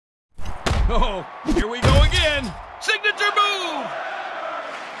Oh, here we go again. Signature move.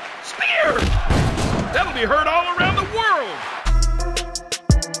 Spear. That'll be heard all around the world.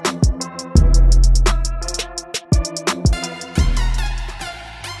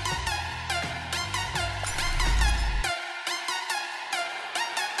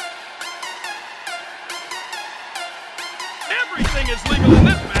 Everything is legal in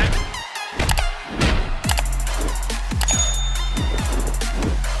this match.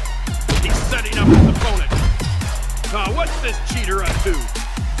 He's setting up his opponent. What's this cheater up to?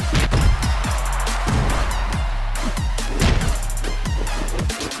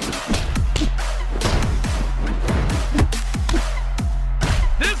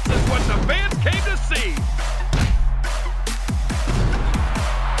 This is what the fans came to see.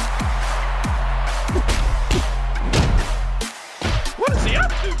 What is he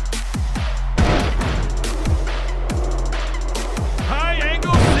up to? High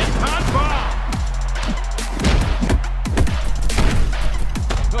angle senton bomb.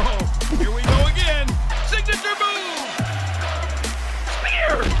 Oh, here we go again. Signature move.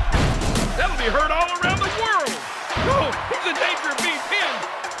 Spear. That'll be heard all around the world. Oh, he's in danger of being pinned.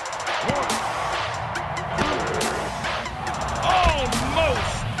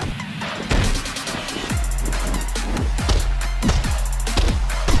 Almost.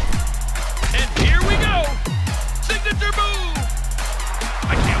 Signature move!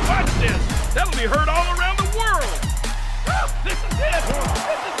 I can't watch this! That'll be heard all around the world! Oh, this is it!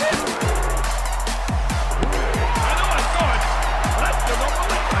 This is it! I know I saw it, but I still don't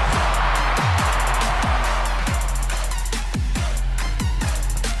believe it!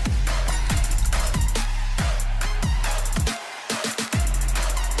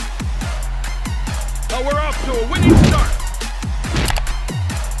 Oh, we're off to a winning start!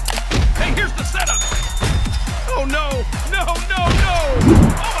 Hey, here's the setup! Oh no! No, no, no!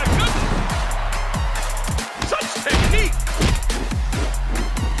 Oh my goodness! Such technique!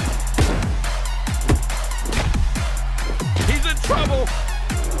 He's in trouble!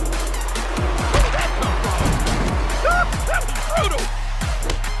 Where did that come from? Ah, that was brutal!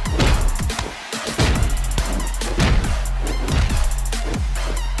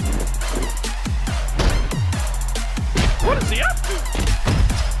 What is he up to?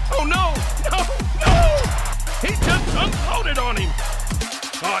 Oh no! No! No! He just unloaded on him!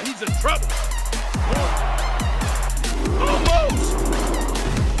 Oh, he's in trouble! Almost!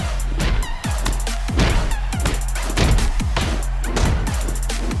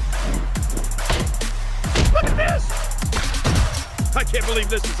 Look at this! I can't believe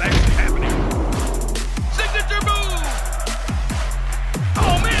this is actually happening! Signature move!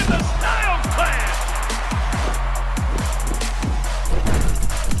 Oh man, the styles clash!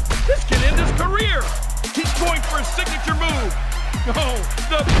 This can end his career! He's going for a signature move. Oh,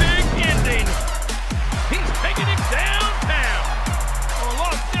 the